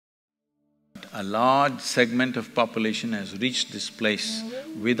a large segment of population has reached this place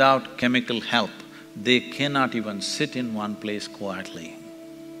without chemical help. They cannot even sit in one place quietly.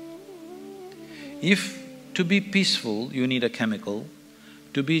 If to be peaceful you need a chemical,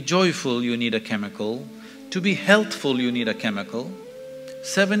 to be joyful you need a chemical, to be healthful you need a chemical,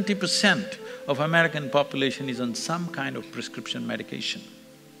 70% of American population is on some kind of prescription medication.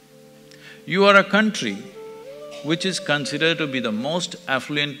 You are a country which is considered to be the most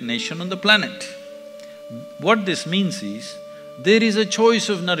affluent nation on the planet. What this means is, there is a choice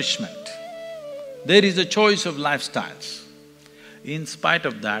of nourishment, there is a choice of lifestyles. In spite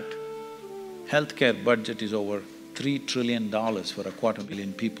of that, healthcare budget is over $3 trillion for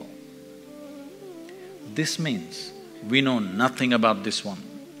 250,000 people. This means we know nothing about this one.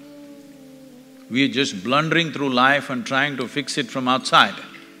 We are just blundering through life and trying to fix it from outside.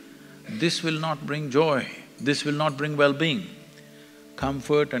 This will not bring joy, this will not bring well-being.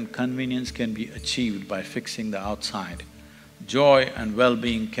 Comfort and convenience can be achieved by fixing the outside. Joy and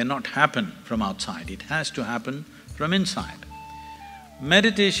well-being cannot happen from outside, it has to happen from inside.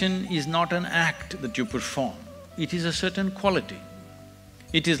 Meditation is not an act that you perform, it is a certain quality.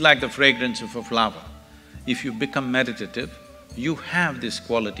 It is like the fragrance of a flower. If you become meditative, you have this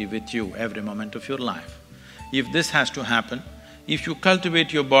quality with you every moment of your life. If this has to happen, if you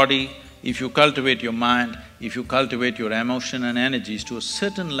cultivate your body, if you cultivate your mind, if you cultivate your emotion and energies to a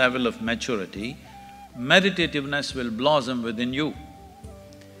certain level of maturity, meditativeness will blossom within you.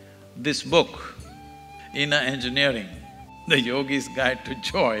 This book, Inner Engineering, The Yogi's Guide to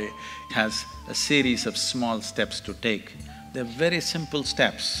Joy, has a series of small steps to take. They're very simple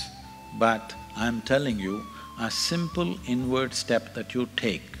steps, but I'm telling you, a simple inward step that you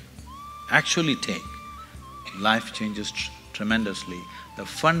actually take, life changes tremendously. The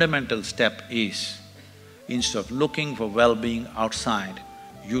fundamental step is, instead of looking for well-being outside,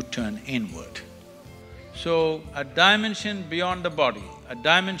 you turn inward. So, a dimension beyond the body, a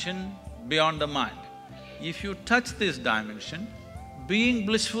dimension beyond the mind. If you touch this dimension, being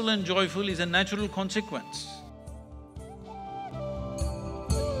blissful and joyful is a natural consequence.